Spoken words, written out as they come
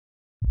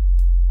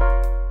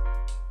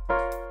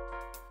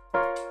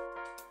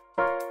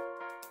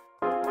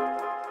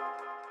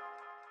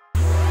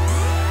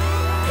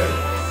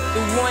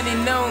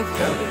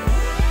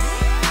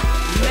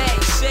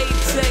Matt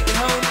Shadetek,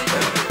 homie.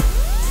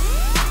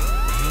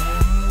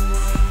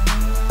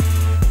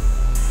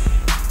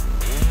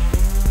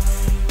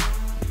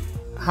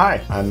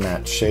 Hi, I'm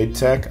Matt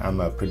Shadetek. I'm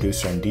a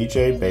producer and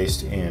DJ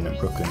based in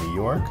Brooklyn, New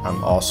York.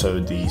 I'm also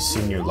the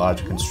senior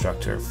logic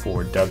instructor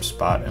for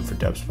Dubspot and for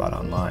Dubspot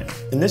Online.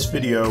 In this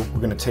video, we're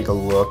going to take a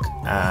look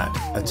at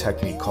a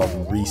technique called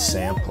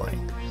resampling.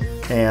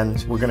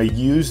 And we're going to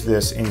use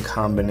this in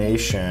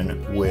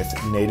combination with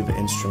Native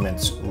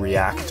Instruments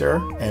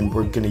Reaktor, and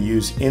we're going to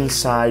use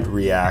inside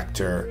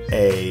Reaktor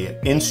an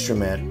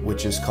instrument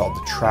which is called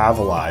the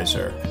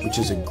Travelizer, which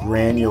is a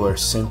granular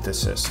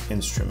synthesis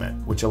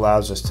instrument, which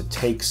allows us to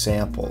take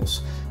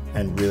samples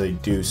and really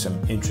do some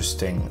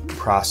interesting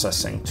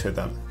processing to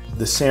them.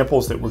 The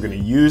samples that we're going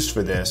to use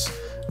for this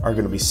are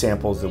going to be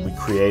samples that we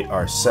create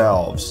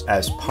ourselves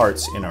as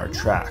parts in our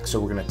track. So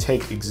we're going to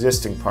take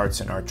existing parts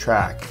in our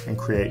track and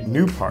create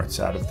new parts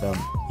out of them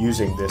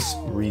using this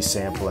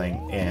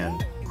resampling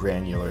and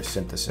granular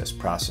synthesis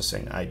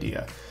processing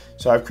idea.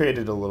 So I've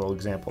created a little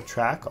example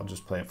track. I'll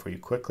just play it for you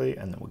quickly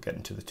and then we'll get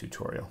into the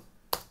tutorial.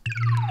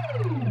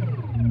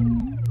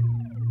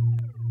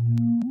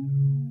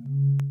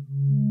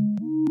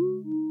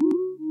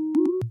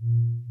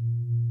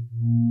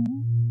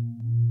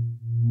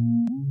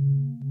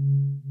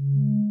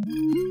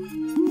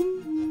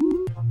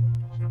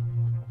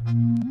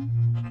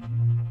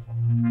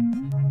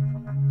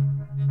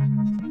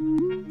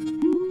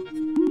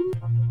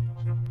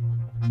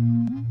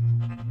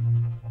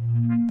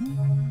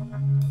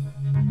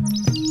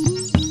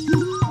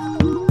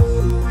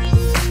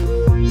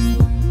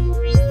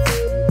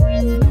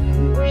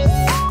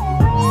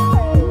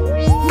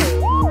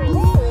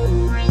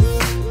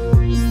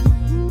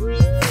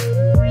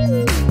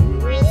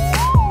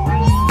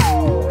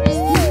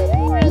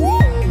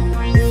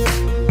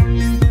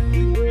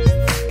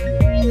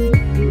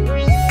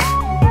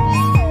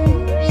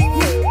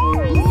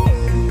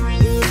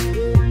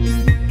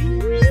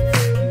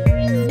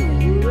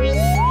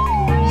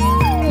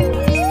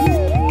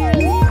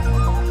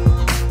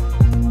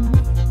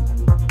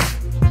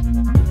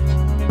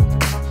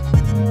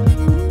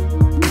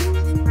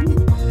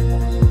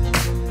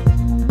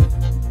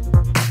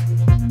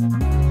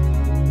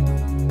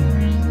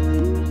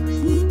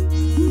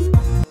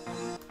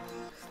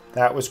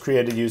 That was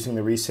created using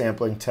the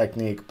resampling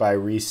technique by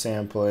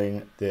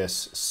resampling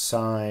this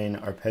sine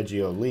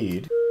arpeggio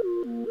lead.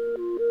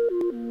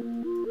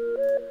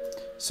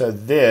 So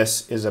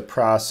this is a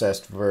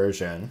processed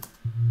version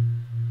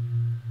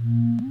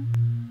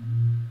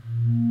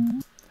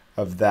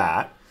of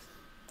that.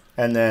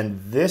 And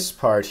then this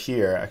part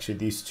here, actually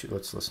these two,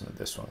 let's listen to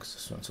this one because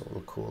this one's a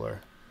little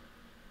cooler.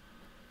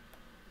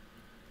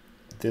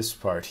 This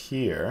part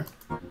here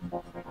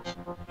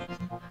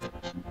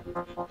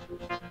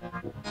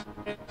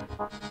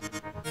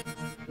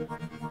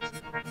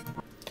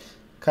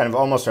kind of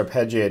almost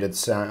arpeggiated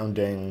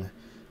sounding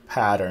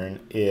pattern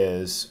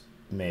is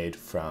made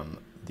from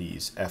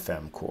these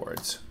FM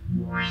chords.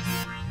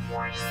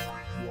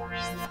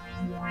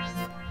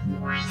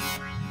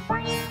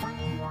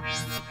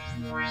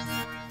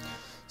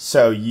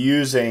 So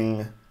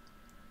using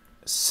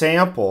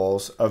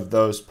samples of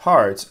those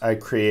parts, I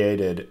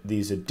created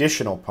these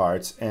additional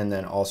parts and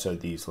then also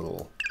these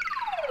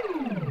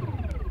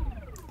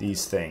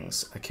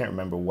things. I can't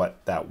remember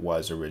what that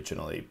was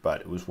originally,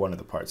 but it was one of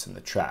the parts in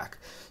the track.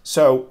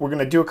 So we're going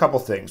to do a couple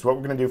things. What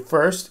we're going to do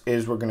first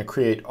is we're going to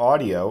create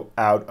audio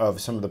out of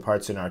some of the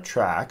parts in our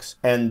tracks,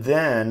 and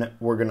then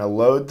we're going to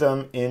load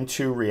them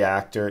into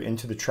Reaktor,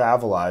 into the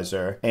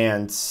Travelizer,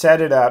 and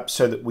set it up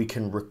so that we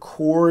can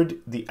record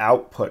the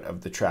output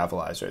of the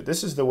Travelizer.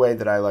 This is the way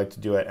that I like to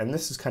do it, and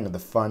this is kind of the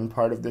fun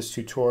part of this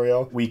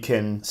tutorial. We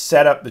can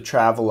set up the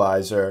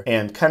Travelizer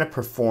and kind of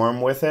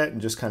perform with it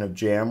and just kind of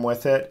jam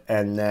with it,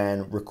 and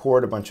then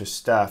record a bunch of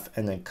stuff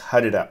and then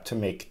cut it up to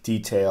make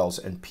details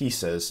and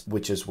pieces,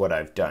 which is what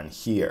I've done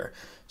here.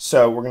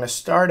 So we're going to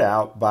start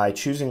out by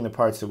choosing the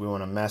parts that we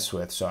want to mess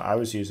with. So I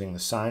was using the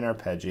sine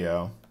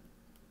arpeggio.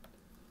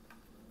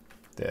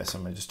 This,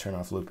 I'm going to just turn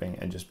off looping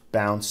and just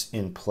bounce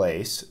in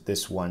place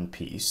this one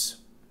piece.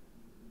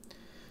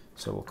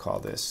 So we'll call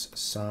this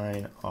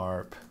sine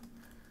arp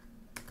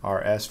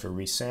rs for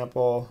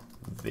resample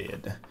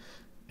vid.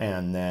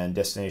 And then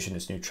destination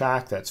is new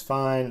track, that's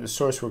fine. The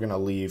source we're going to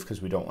leave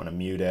because we don't want to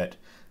mute it.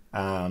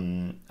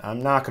 I'm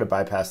not going to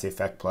bypass the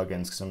effect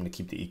plugins because I'm going to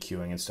keep the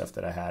EQing and stuff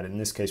that I had. In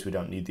this case, we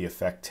don't need the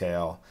effect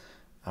tail.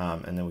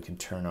 And then we can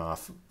turn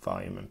off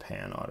volume and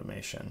pan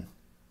automation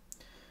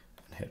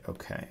and hit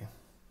OK.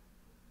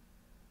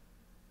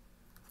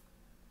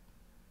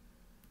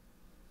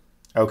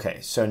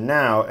 Okay, so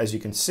now, as you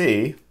can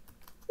see,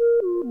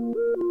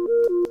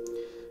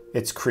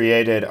 it's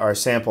created our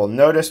sample.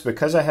 Notice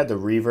because I had the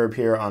reverb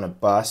here on a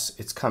bus,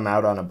 it's come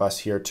out on a bus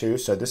here too.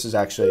 So this is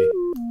actually,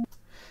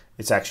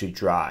 it's actually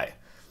dry.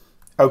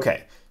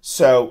 Okay,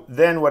 so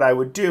then what I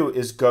would do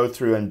is go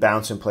through and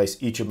bounce and place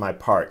each of my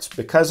parts.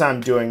 Because I'm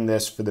doing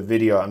this for the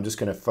video, I'm just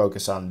going to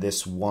focus on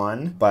this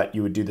one, but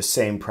you would do the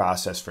same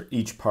process for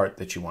each part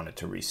that you wanted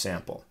to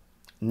resample.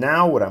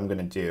 Now what I'm going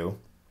to do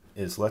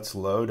is let's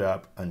load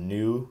up a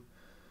new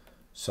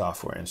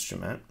software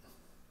instrument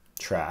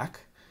track,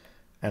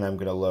 and I'm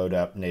going to load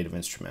up Native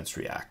Instruments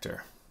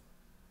Reaktor.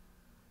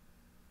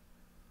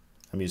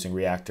 I'm using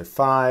Reaktor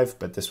 5,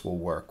 but this will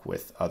work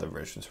with other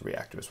versions of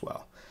Reaktor as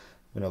well.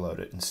 I'm going to load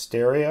it in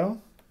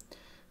stereo,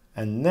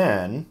 and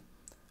then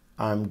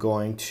I'm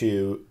going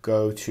to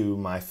go to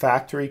my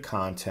factory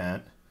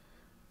content,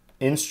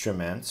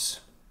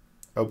 instruments,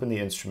 open the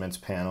instruments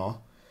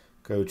panel,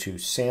 go to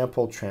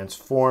sample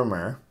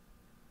transformer,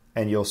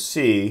 and you'll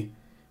see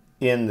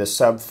in the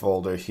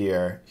subfolder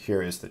here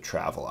is the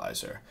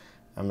Travelizer.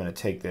 I'm going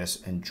to take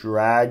this and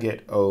drag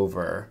it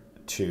over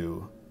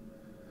to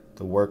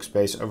the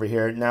workspace over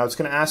here. Now it's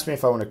going to ask me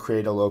if I want to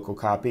create a local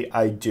copy.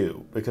 I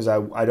do, because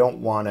I don't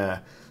want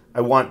to,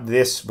 I want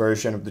this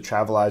version of the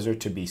Travelizer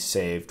to be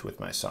saved with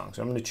my song.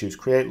 So I'm going to choose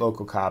create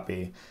local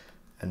copy,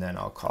 and then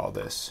I'll call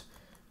this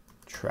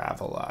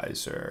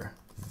Travelizer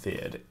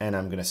vid, and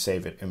I'm going to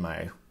save it in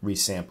my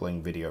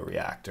Resampling video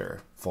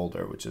Reaktor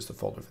folder, which is the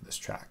folder for this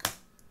track.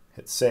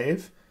 Hit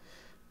save.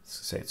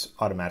 Let's say it's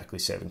automatically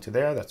saving to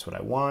there. That's what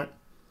I want.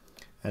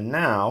 And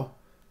now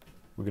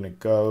we're going to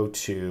go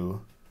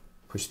to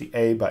push the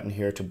A button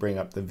here to bring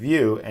up the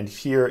view, and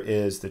here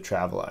is the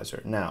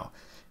Travelizer. Now,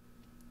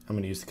 I'm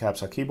going to use the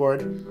caps lock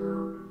keyboard. All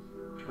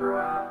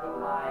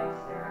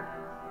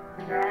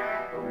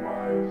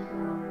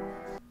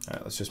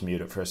right, let's just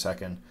mute it for a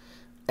second.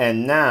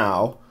 And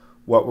now,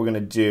 what we're going to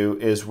do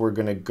is we're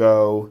going to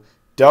go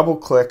double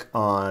click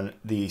on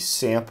the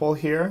sample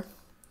here,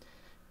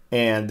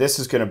 and this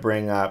is going to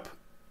bring up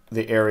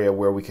the area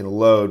where we can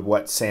load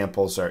what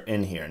samples are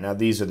in here. Now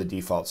these are the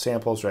default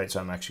samples, right? So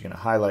I'm actually going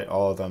to highlight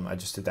all of them. I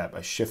just did that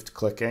by shift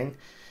clicking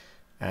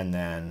and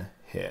then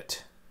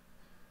hit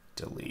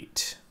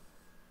delete.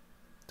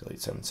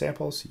 Delete 7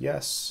 samples,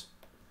 yes.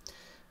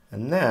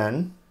 And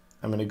then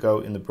I'm going to go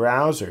in the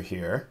browser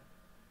here,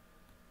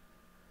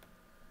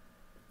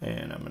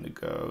 and I'm going to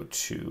go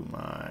to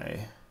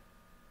my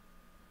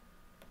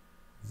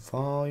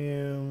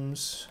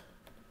volumes,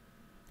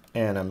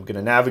 and I'm going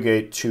to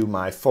navigate to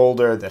my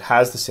folder that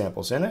has the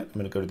samples in it. I'm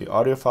going to go to the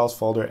audio files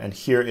folder, and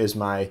here is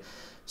my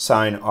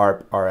sine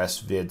arp rs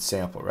vid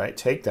sample, right?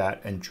 Take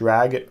that and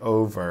drag it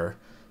over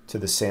to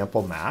the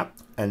sample map,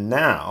 and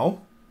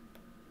now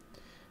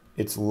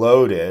it's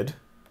loaded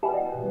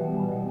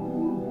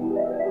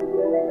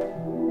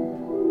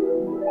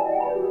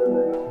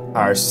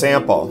our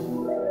sample.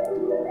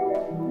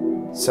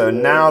 So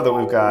now that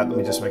we've got, let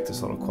me just make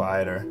this a little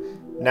quieter.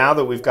 Now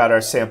that we've got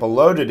our sample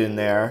loaded in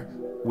there,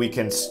 we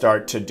can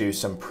start to do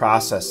some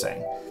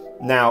processing.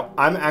 Now,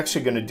 I'm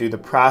actually going to do the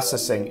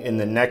processing in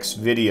the next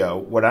video.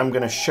 What I'm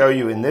going to show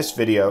you in this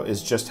video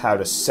is just how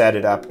to set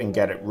it up and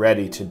get it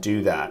ready to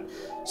do that.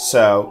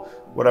 So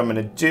what I'm going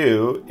to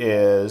do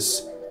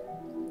is,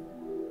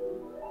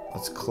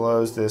 let's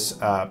close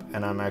this up,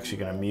 and I'm actually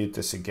going to mute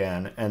this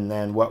again. And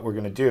then what we're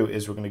going to do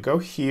is we're going to go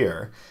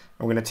here,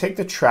 and we're going to take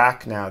the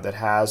track now that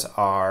has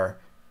our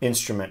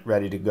instrument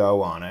ready to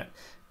go on it,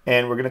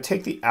 and we're going to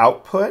take the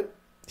output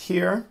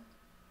here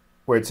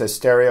where it says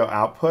stereo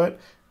output,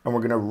 and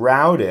we're going to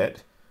route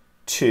it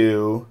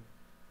to,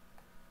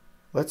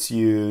 let's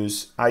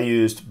use, I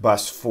used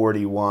bus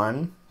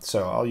 41,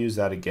 so I'll use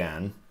that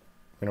again.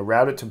 I'm going to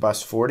route it to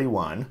bus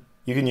 41.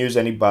 You can use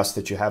any bus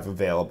that you have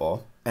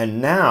available.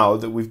 And now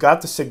that we've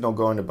got the signal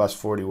going to bus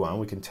 41,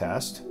 we can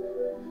test.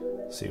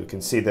 So we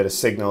can see that a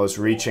signal is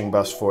reaching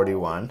bus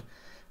 41.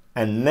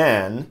 And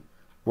then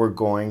we're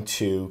going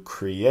to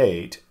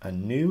create a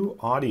new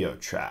audio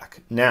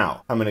track.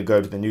 Now, I'm going to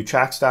go to the new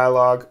tracks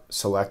dialog,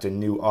 select a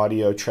new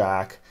audio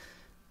track.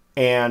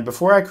 And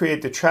before I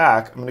create the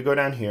track, I'm going to go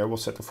down here. We'll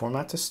set the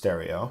format to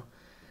stereo.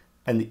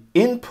 And the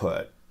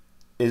input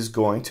is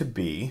going to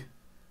be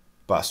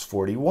bus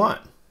 41.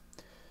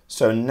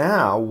 So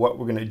now what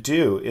we're going to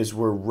do is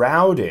we're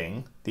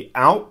routing the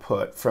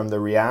output from the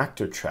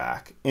Reaktor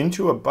track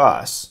into a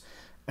bus,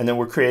 and then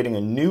we're creating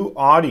a new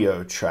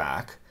audio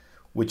track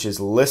which is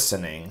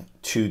listening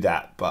to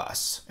that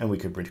bus. And we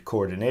could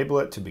record enable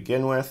it to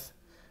begin with,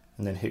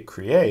 and then hit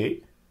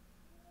create.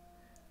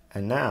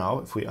 And now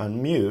if we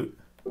unmute,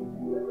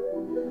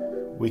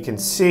 we can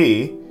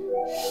see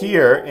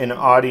here in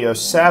audio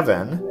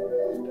 7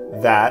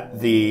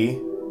 that the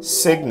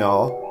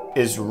signal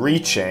is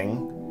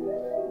reaching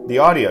the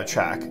audio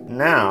track.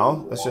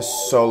 Now, let's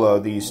just solo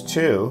these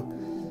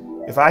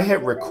two. If I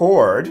hit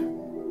record,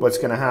 what's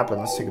going to happen?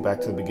 Let's take it back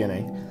to the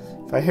beginning.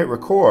 If I hit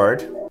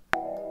record,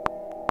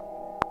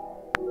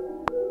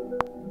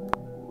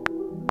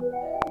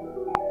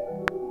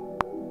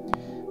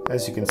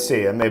 as you can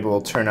see, and maybe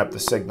we'll turn up the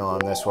signal on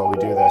this while we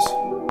do this.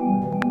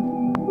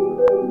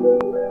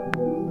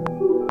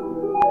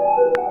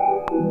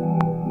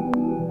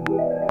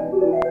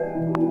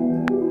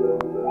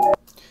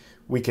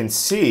 We can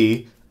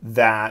see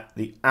that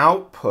the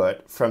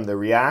output from the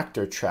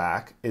Reaktor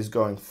track is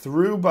going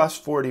through bus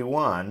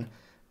 41,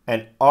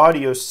 and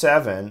audio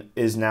 7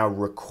 is now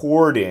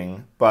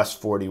recording bus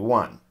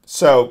 41.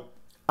 So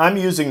I'm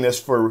using this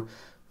for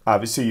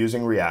obviously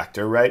using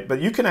Reaktor, right?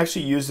 But you can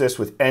actually use this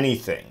with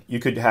anything. You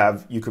could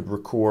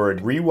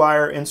record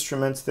rewire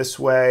instruments this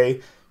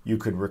way. You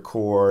could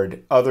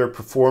record other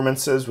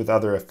performances with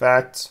other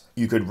effects.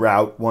 You could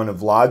route one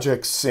of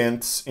Logic's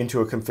synths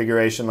into a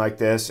configuration like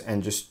this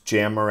and just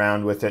jam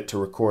around with it to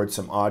record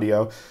some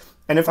audio.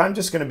 And if I'm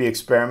just going to be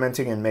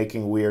experimenting and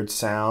making weird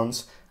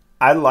sounds,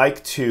 I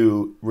like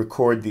to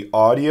record the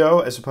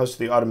audio as opposed to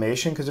the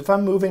automation, because if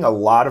I'm moving a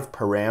lot of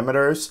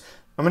parameters,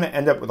 I'm going to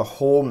end up with a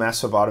whole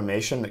mess of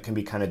automation that can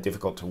be kind of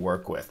difficult to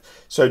work with.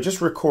 So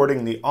just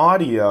recording the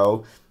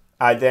audio,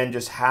 I then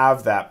just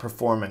have that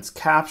performance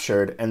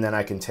captured, and then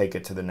I can take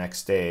it to the next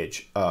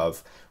stage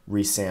of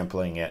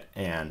resampling it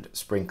and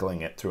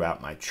sprinkling it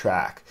throughout my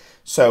track.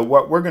 So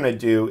what we're going to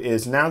do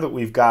is, now that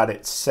we've got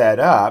it set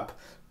up,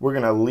 we're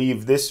going to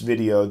leave this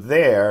video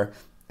there,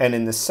 and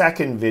in the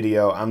second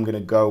video I'm going to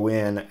go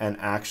in and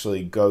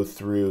actually go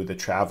through the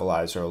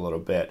Travelizer a little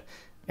bit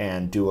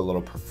and do a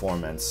little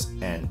performance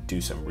and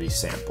do some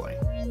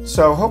resampling.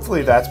 So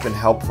hopefully that's been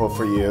helpful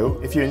for you.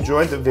 If you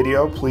enjoyed the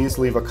video, please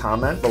leave a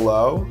comment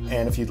below,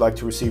 and if you'd like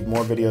to receive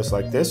more videos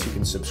like this, you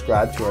can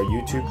subscribe to our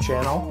YouTube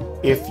channel.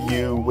 If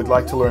you would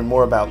like to learn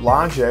more about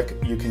Logic,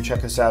 you can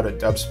check us out at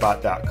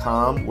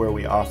dubspot.com, where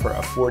we offer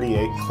a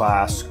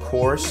 48-class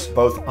course,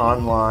 both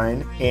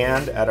online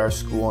and at our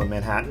school in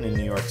Manhattan in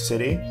New York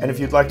City. And if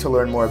you'd like to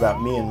learn more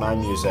about me and my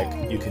music,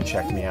 you can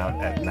check me out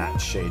at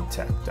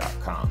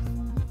mattshadetek.com.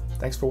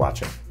 Thanks for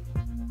watching.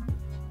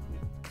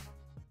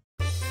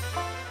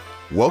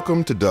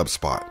 Welcome to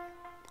Dubspot.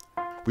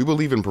 We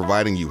believe in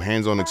providing you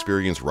hands-on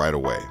experience right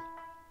away.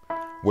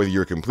 Whether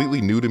you're completely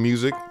new to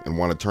music and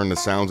want to turn the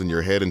sounds in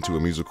your head into a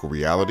musical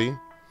reality,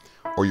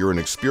 or you're an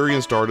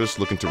experienced artist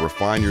looking to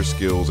refine your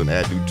skills and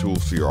add new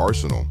tools to your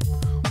arsenal,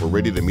 we're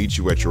ready to meet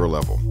you at your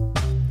level.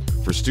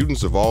 For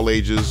students of all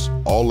ages,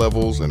 all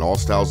levels, and all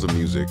styles of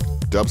music,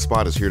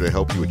 Dubspot is here to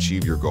help you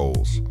achieve your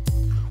goals.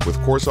 With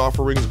course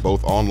offerings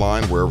both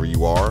online wherever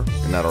you are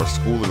and at our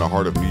school in the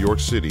heart of New York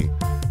City,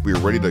 we are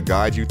ready to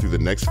guide you through the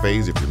next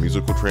phase of your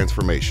musical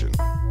transformation.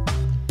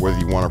 Whether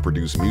you want to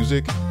produce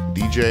music,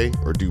 DJ,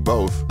 or do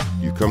both,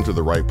 you've come to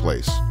the right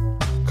place.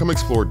 Come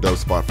explore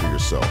Dubspot for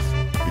yourself,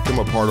 become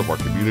a part of our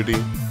community,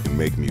 and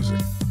make music.